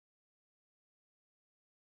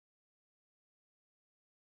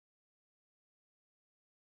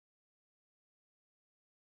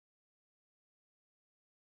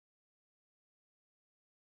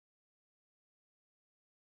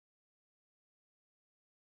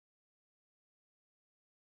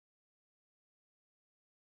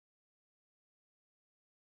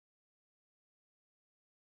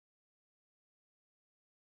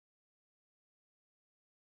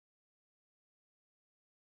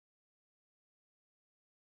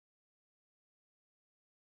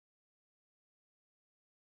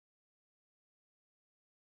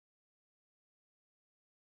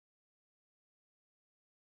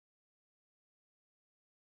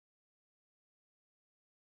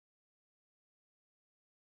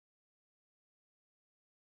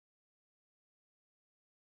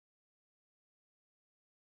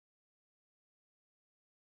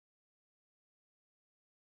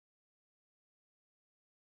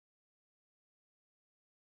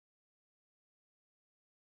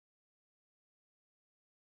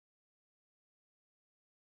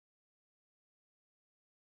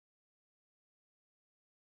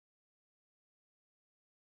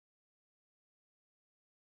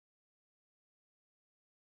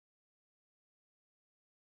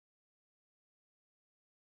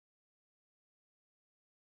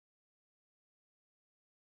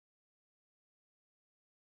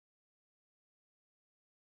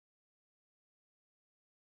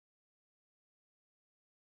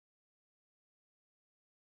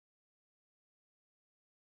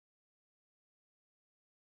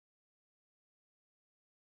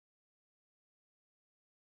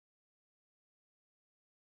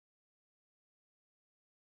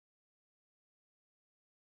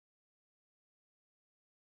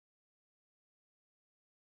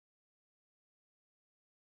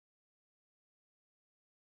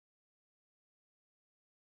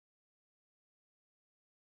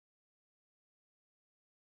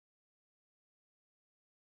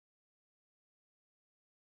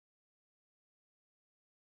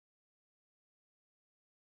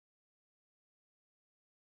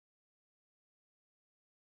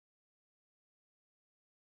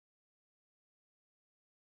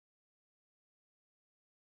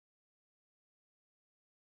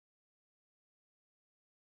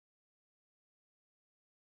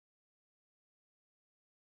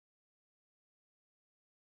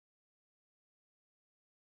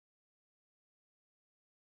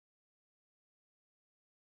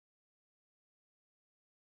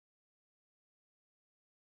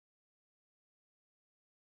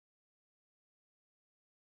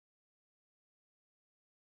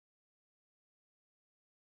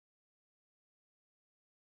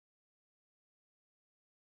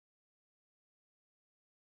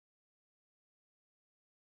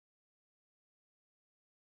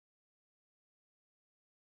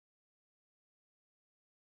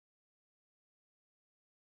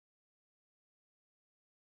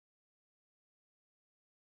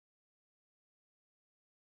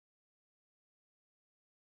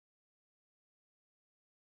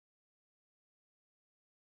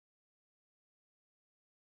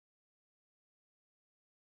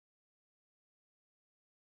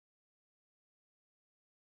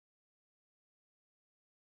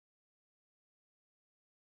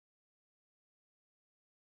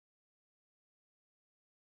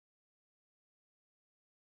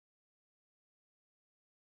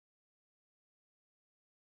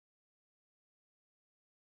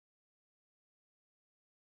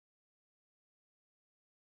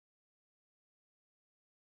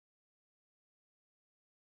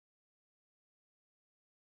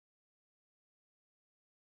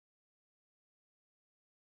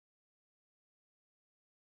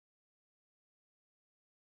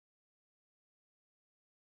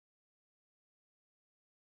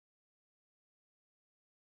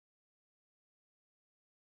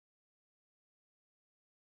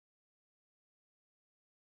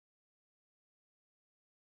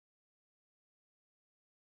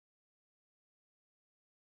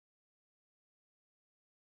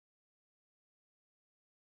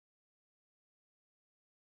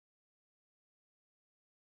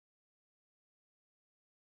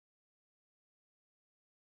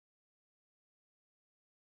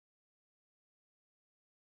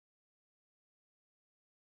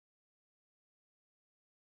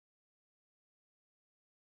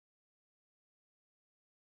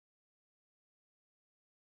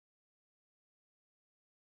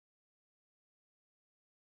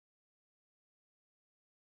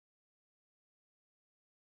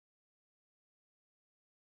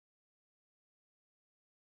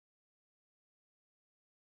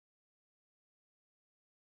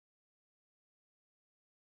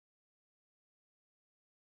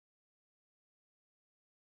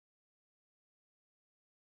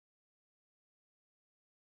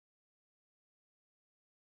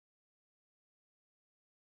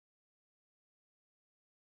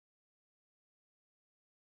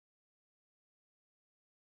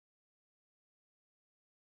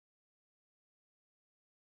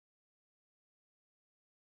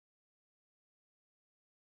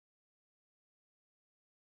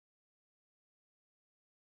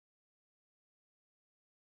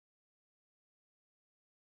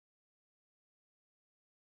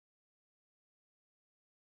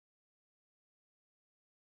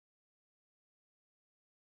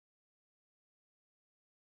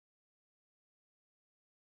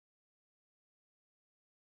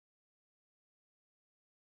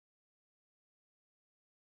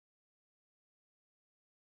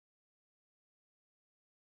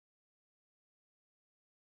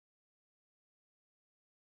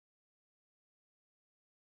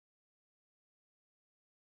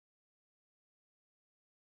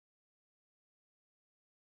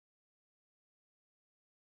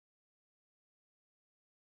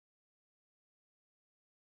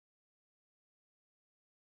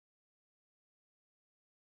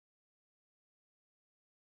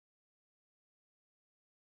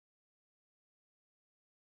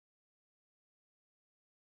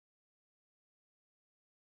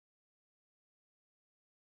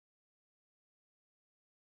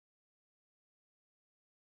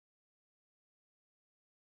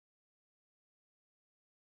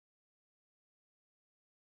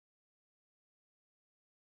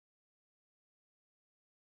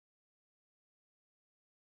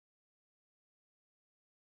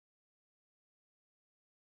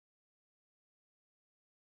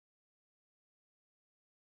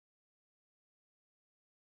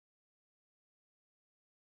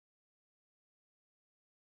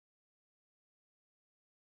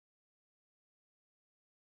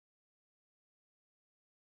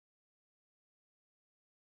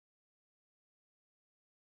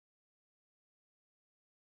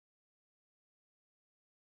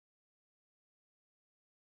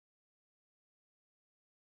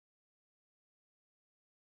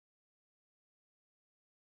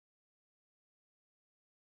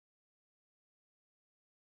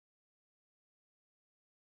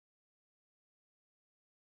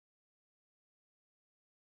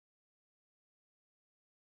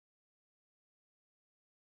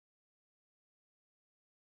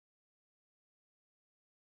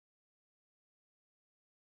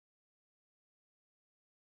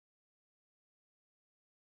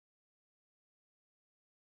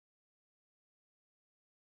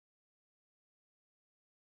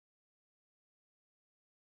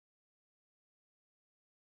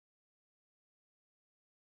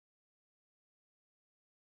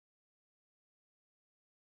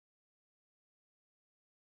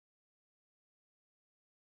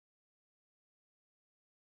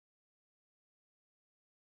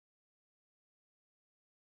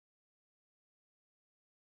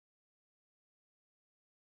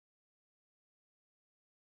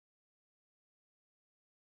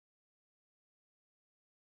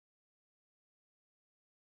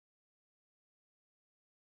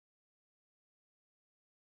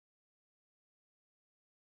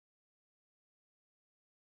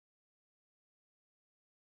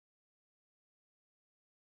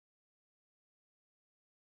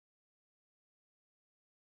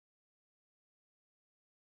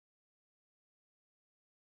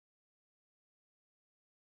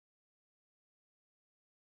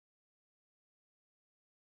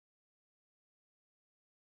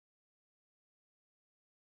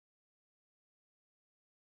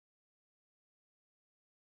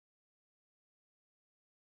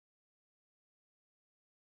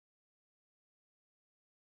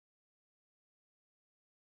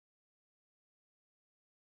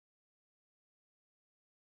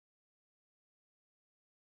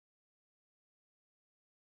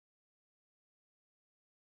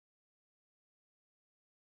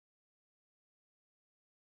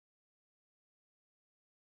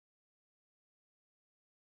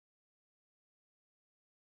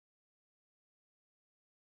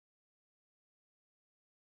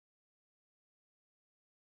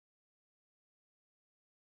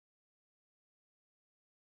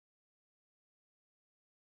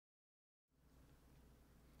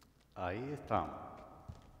Ahí estamos.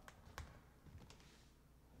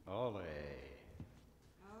 Ole.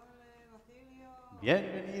 Ole, Basilio.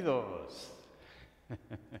 Bienvenidos.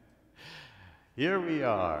 Here we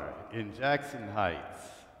are in Jackson Heights,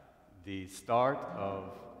 the start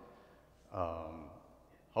of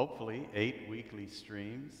hopefully 8 weekly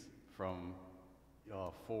streams from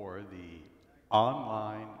for the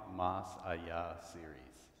online Más Allá series.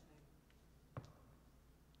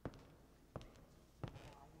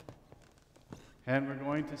 And we're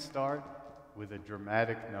going to start with a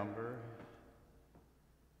dramatic number.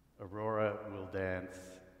 Aurora will dance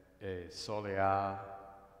a solea,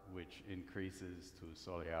 which increases to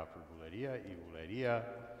solea for bulería y bulería,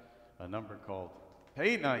 a number called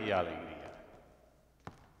Pena y Alegria.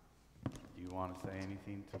 Do you want to say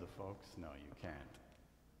anything to the folks? No, you can't.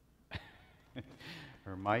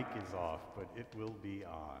 Her mic is off, but it will be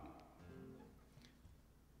on.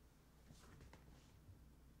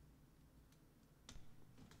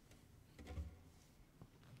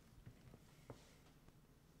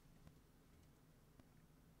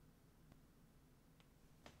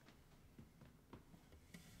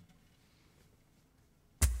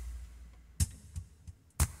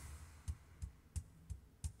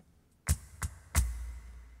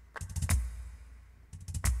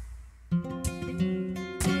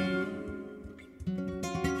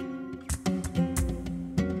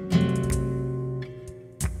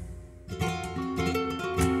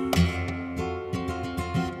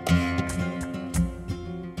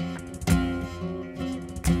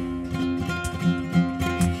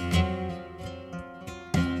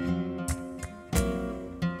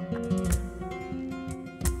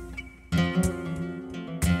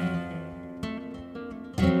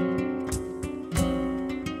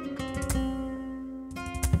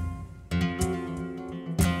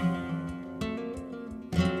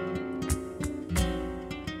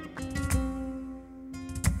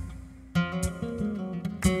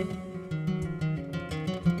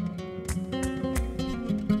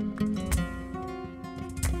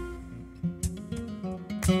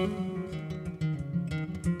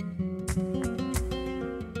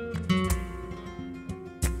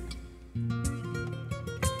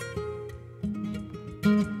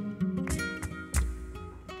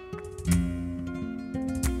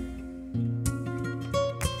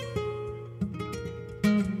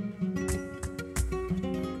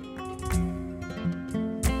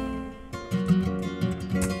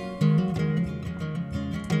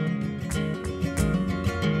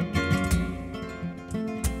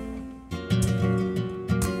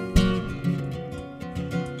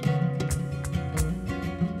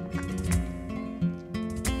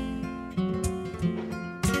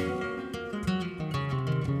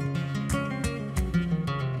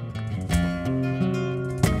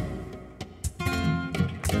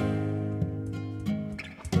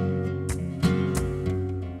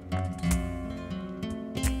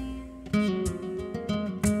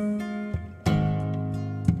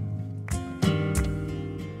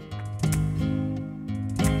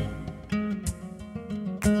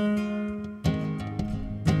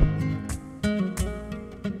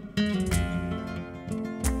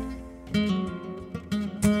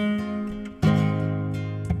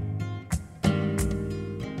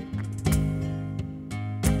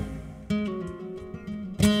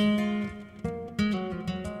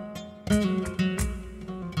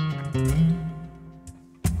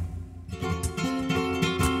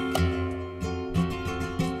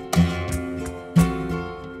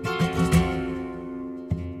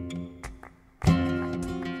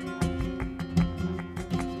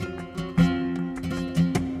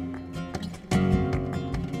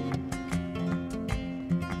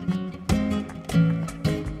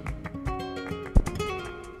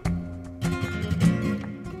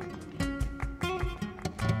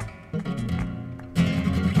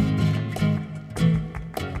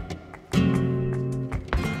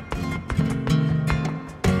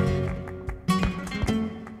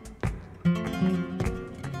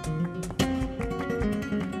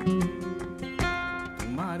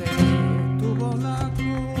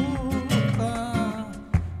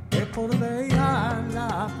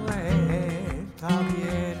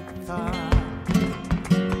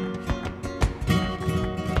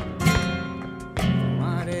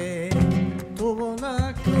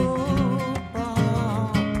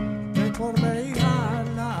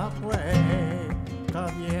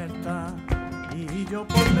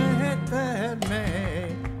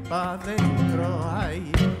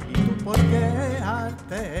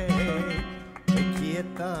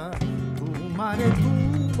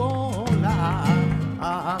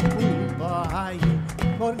 A Cuba, ay,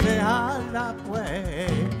 por dejarla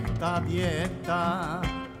pues puerta abierta.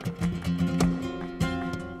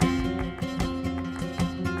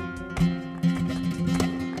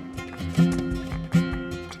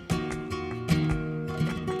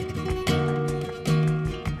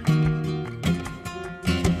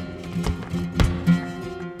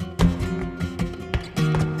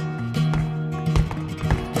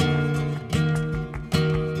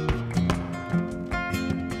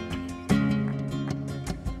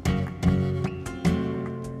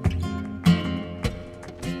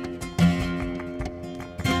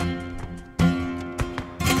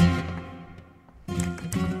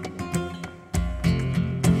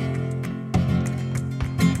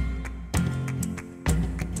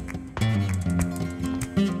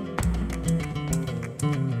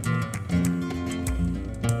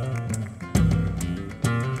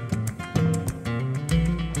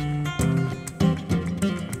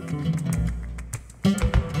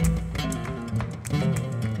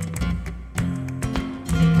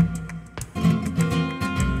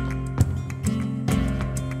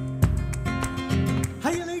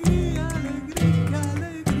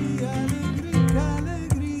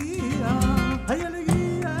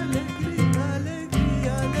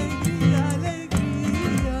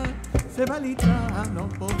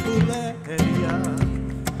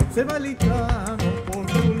 Se va l'italiano por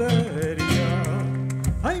bulería.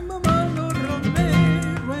 Ay mamá lo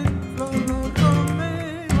romero en flor, lo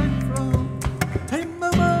romero en flor. Ay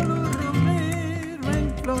mamá lo romero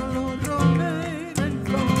en flor, lo romero en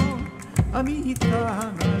flor. A mi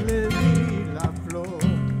gitana le di la flor,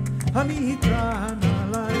 a mi gitana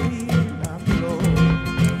la di la flor.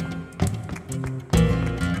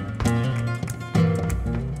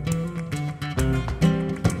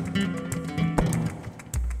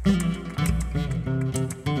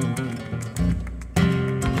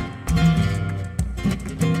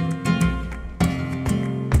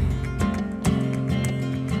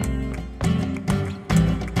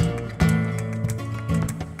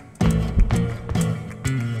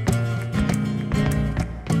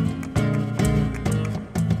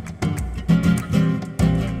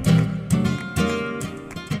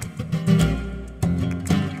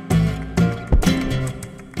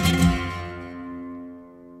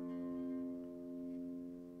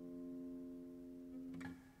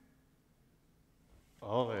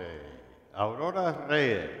 Ole, Aurora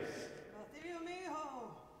Reyes. Basilio,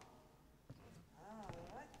 mijo.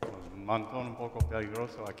 Un montón un poco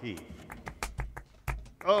peligroso aquí.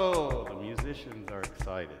 Oh, the musicians are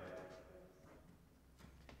excited.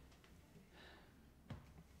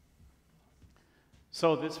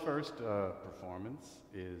 So this first performance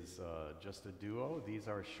is just a duo. These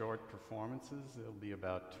are short performances. It'll be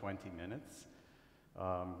about 20 minutes.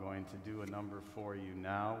 I'm going to do a number for you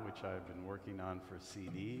now, which I've been working on for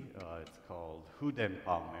CD. It's called Dem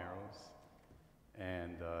Palmeros,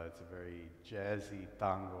 and it's a very jazzy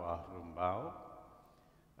tango arumbao.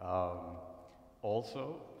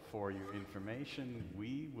 Also, for your information,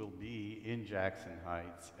 we will be in Jackson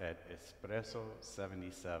Heights at Espresso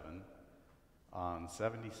 77 on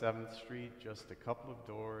 77th Street, just a couple of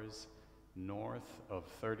doors north of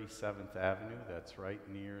 37th Avenue. That's right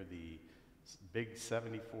near the big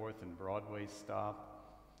 74th and Broadway stop.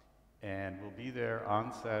 And we'll be there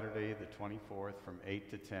on Saturday, the 24th, from 8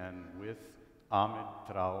 to 10 with Ahmed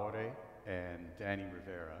Traore and Danny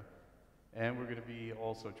Rivera. And we're going to be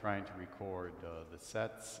also trying to record the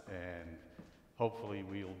sets, and hopefully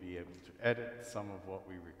we'll be able to edit some of what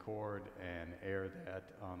we record and air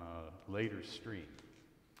that on a later stream.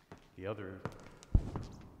 The other,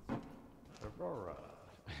 Aurora.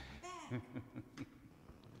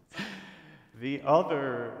 The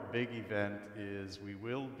other big event is we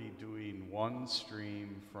will be doing one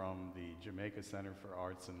stream from the Jamaica Center for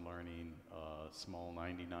Arts and Learning, small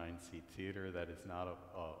 99-seat theater that is not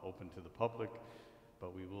open to the public,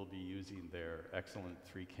 but we will be using their excellent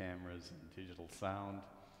 3 cameras and digital sound.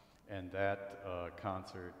 And that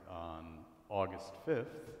concert on August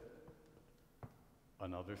 5th,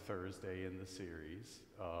 another Thursday in the series,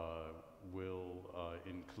 will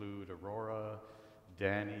include Aurora,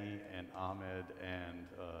 Danny and Ahmed, and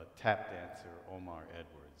tap dancer Omar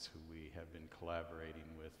Edwards, who we have been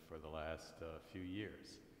collaborating with for the last few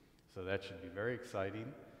years. So that should be very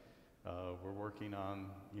exciting. We're working on,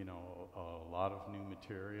 a lot of new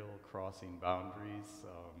material, crossing boundaries.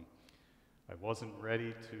 I wasn't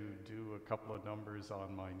ready to do a couple of numbers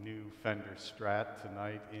on my new Fender Strat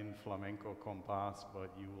tonight in Flamenco Compás, but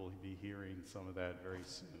you will be hearing some of that very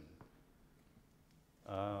soon.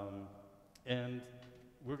 And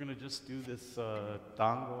we're going to just do this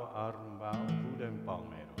tango arumbao, Dem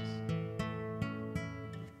Palmeros.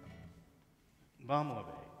 Vamos a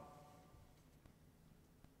ver.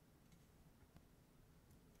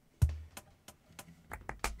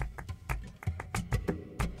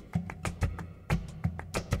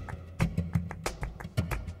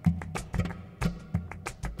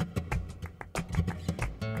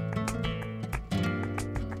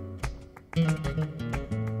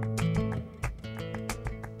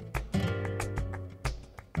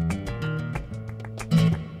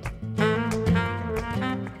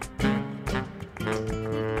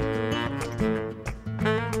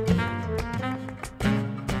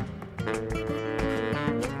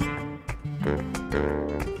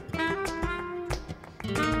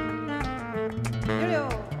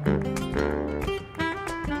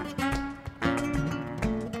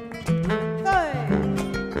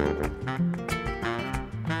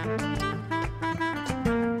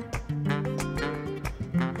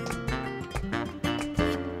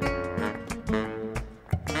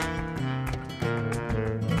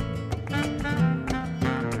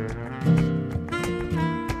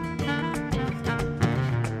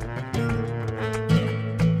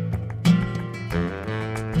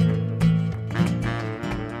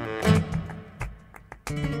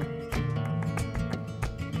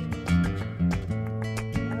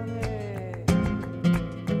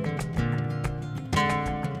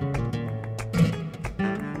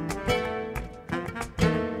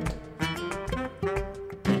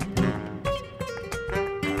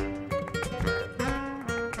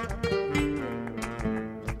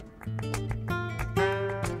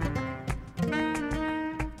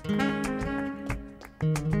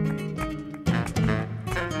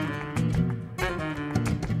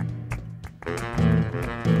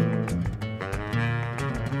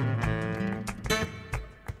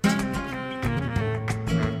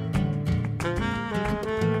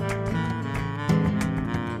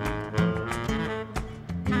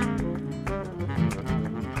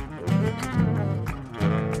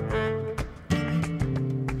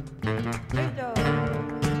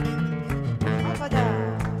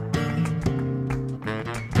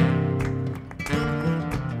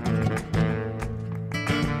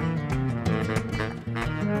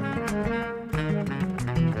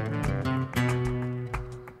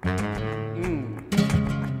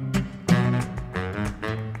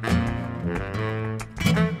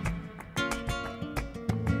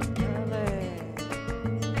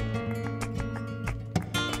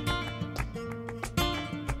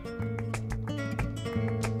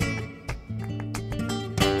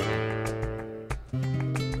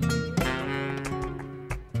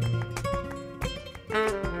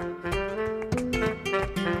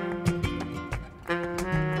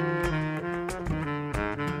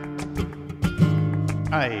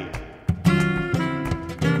 Ahí.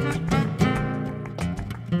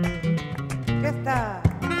 ¿Qué está?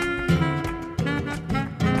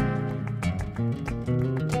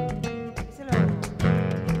 Díselo.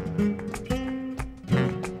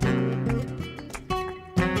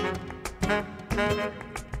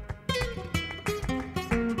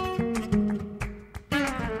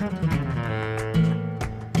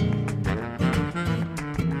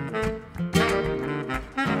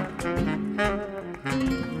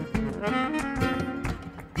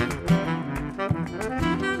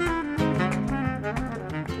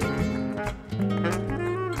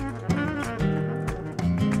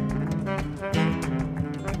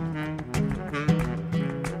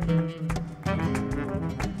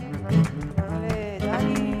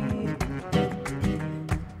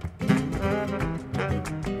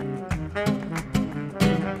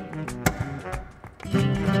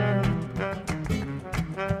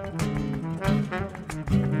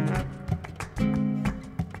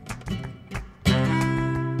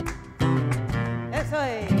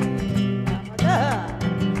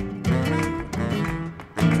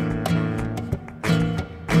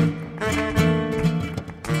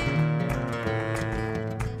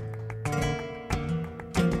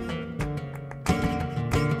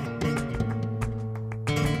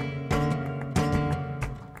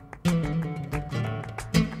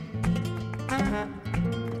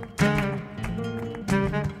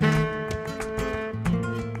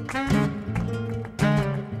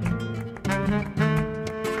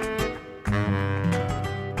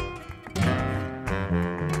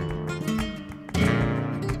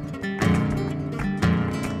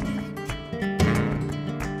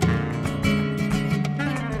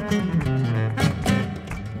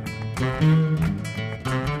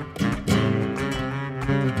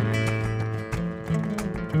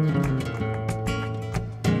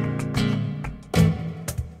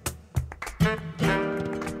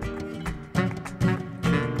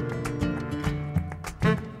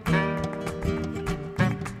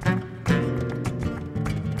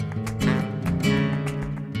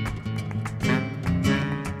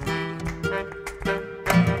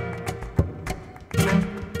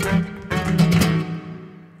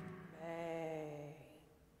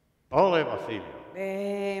 Ole, Basilio.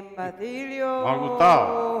 Dem, Basilio. ¿Me ha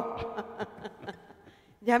gustado?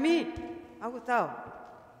 Y a mí, me ha gustado.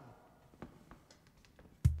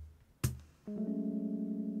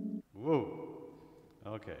 Whoa.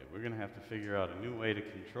 Okay, we're going to have to figure out a new way to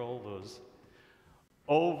control those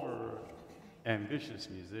over-ambitious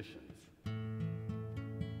musicians.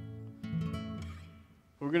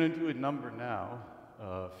 We're going to do a number now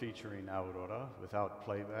featuring Aurora without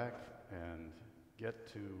playback and get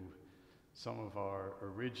to some of our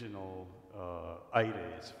original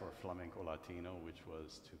aires for Flamenco Latino, which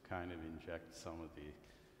was to kind of inject some of the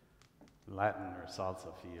Latin or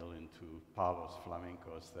salsa feel into pavos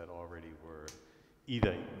flamencos that already were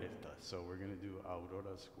ida y vuelta. So we're going to do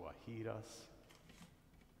Aurora's Guajiras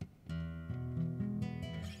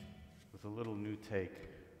with a little new take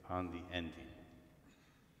on the ending.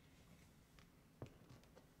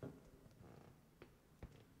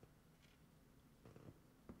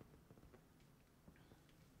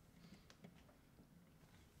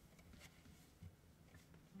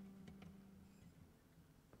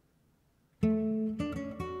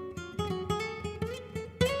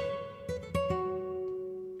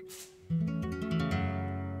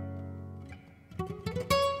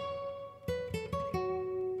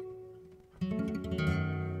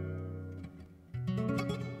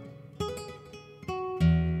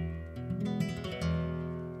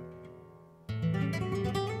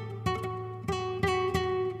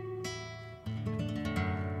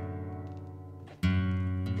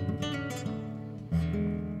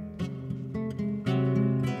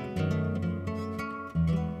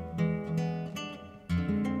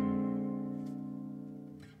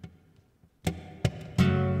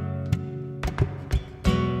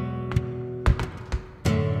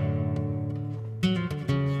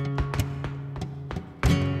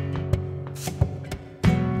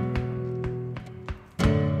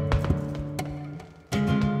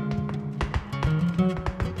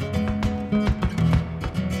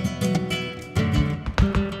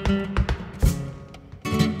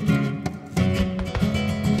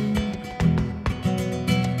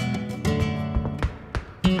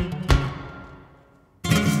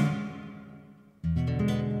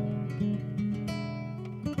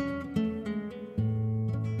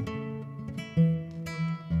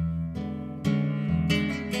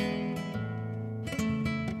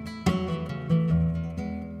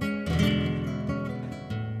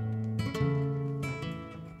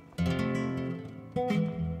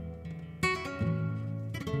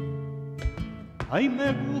 Ay,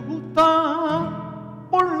 me gusta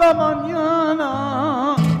por la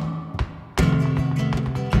mañana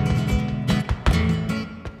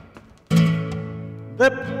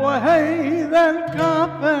después del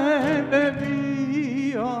café de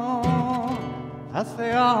día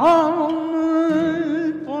pasearme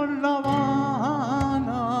por La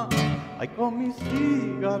Habana, ay, con mis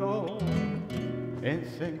cigarros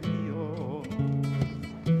encendidos,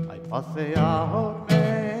 ay,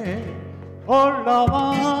 pasearme por La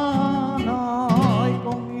Habana y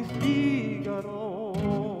con mis cigarros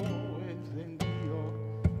encendidos.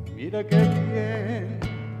 Mira qué bien.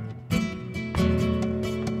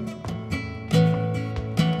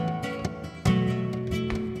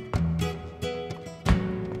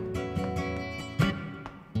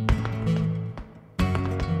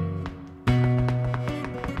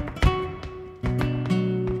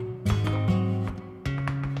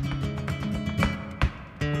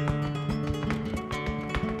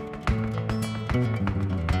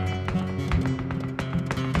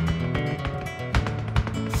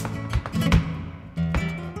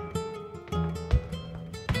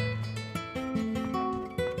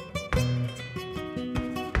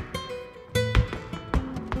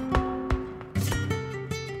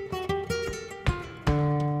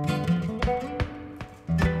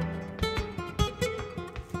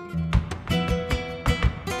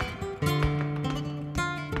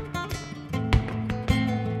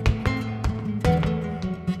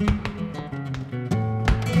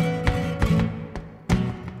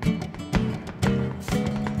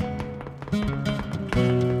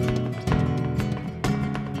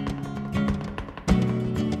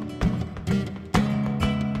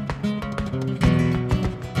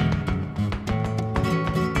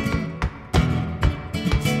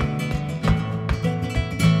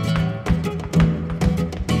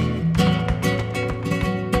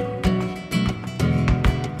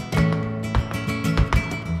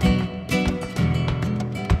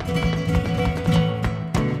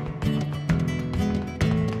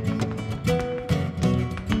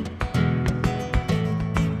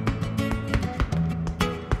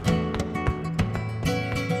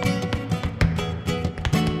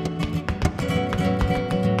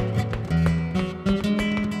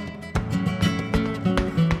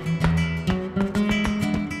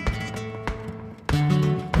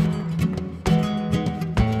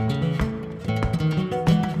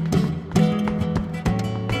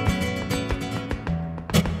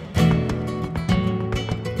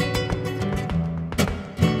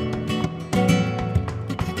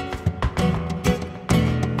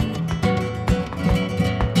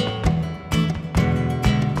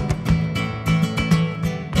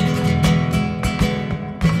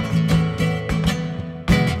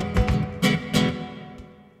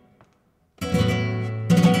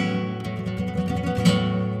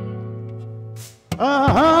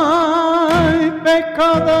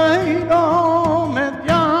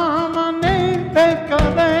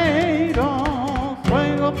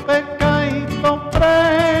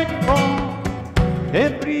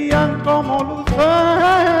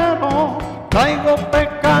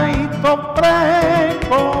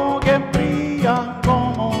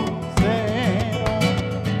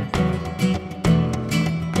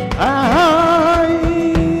 Ay,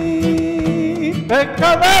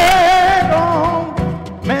 pecadero,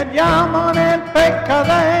 me llaman el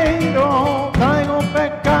pecadero, traigo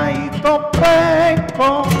pecadito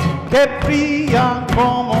fresco que brillan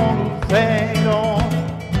como lucero.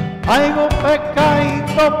 Traigo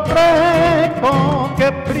pecadito fresco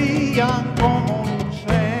que brillan como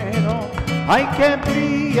lucero, ay que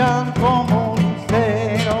brillan como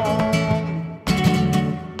lucero.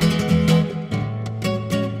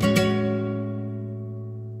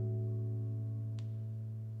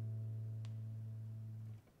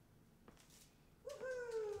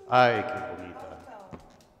 Ay, qué bonita.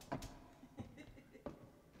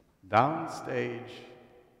 Downstage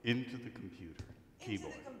into the computer,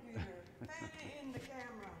 keyboard. In the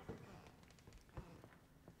camera.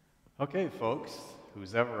 Okay, folks,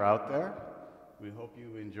 who's ever out there, we hope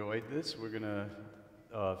you enjoyed this. We're going to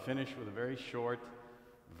finish with a very short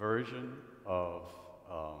version of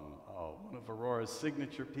one of Aurora's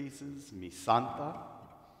signature pieces, Mi Santa.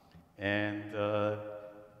 And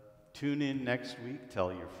tune in next week,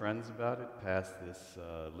 tell your friends about it, pass this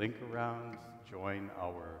link around, join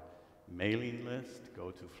our mailing list,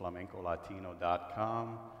 go to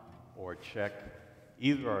flamencolatino.com or check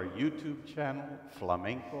either our YouTube channel,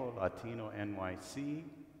 Flamenco Latino NYC,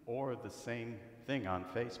 or the same thing on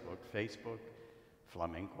Facebook,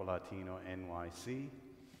 Flamenco Latino NYC.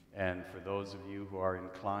 And for those of you who are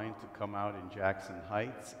inclined to come out in Jackson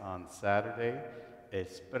Heights on Saturday,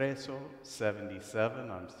 Espresso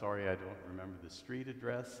 77, I'm sorry I don't remember the street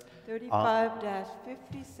address.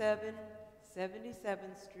 35-57,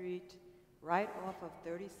 77th Street, right off of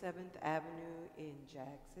 37th Avenue in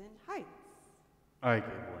Jackson Heights. Ay,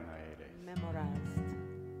 qué buena eres. Memorized.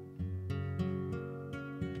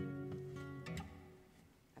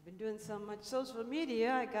 I've been doing so much social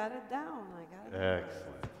media, I got it down.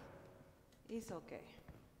 Excellent. It's okay.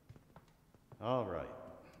 All right.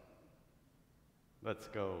 Let's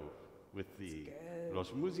go with the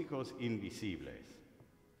Los Músicos Invisibles.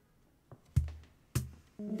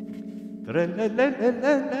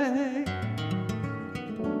 Trelelelelele,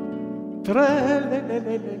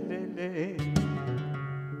 trelelelelele,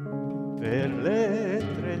 trele,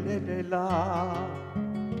 trelelela.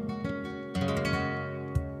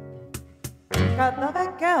 Cada vez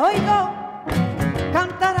que oigo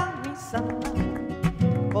cantar a mi santa,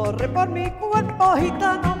 corre por mi cuerpo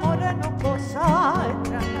gitano moreno cosa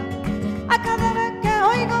extraña. A cada vez que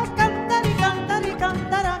oigo cantar y cantar y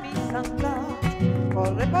cantar a mi santa,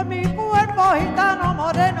 corre por mi cuerpo gitano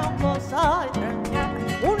moreno cosa extraña.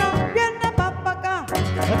 Una pierna va pa' acá,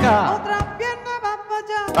 otra pierna va pa'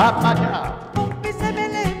 allá, un pie se me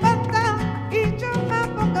levanta y yo me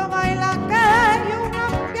pongo a bailar. Que una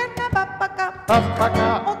pierna va pa' acá,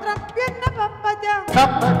 otra pierna va pa' allá,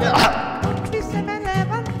 un pie se me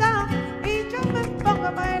levanta y yo me pongo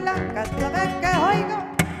a bailar. Cada vez que oigo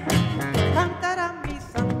cantar a mi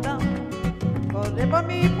santa, corre por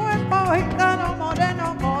mi cuerpo gitano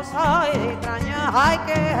moreno cosa extraña. Ay,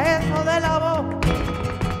 ¿qué es eso de la voz?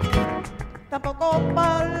 Tampoco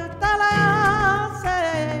falta le hace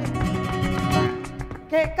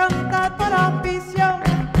que cantar por afición,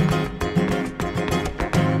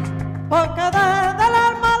 porque desde el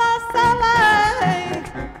alma la sale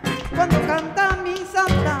cuando canta mi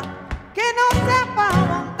santa, que no sepa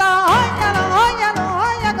aguantar. Óyalo,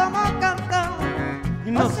 como canta, Y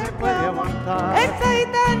no se puede aguantar. esa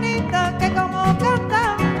gitanita que como canta,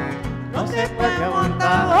 no se puede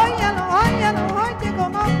aguantar. Óyalo, oye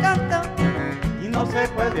como canta, Y no se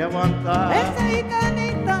puede aguantar. esa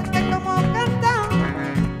gitanita que como canta,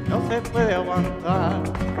 No se puede aguantar.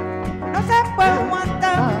 no se puede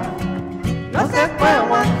aguantar, no se puede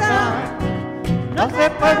aguantar, no se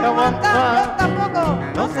puede aguantar, yo tampoco,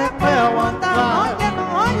 No se puede aguantar. óyalo,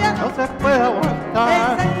 No se puede aguantar.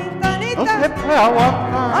 esa gitanita, No se puede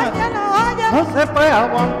aguantar. óyalo, No se puede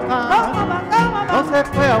aguantar. cómo va, No se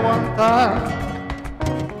puede aguantar.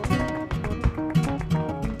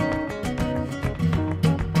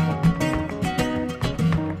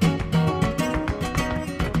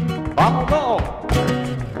 ¡Vámonos!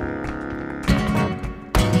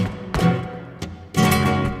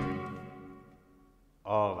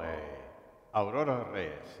 Ole, Aurora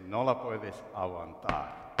Reyes, no la puedes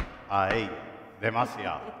aguantar. A ella,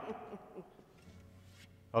 demasiado.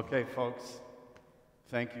 Okay, folks,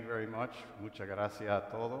 thank you very much. Muchas gracias a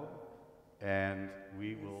todos. And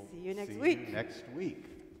we will See you next see week. you next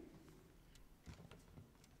week.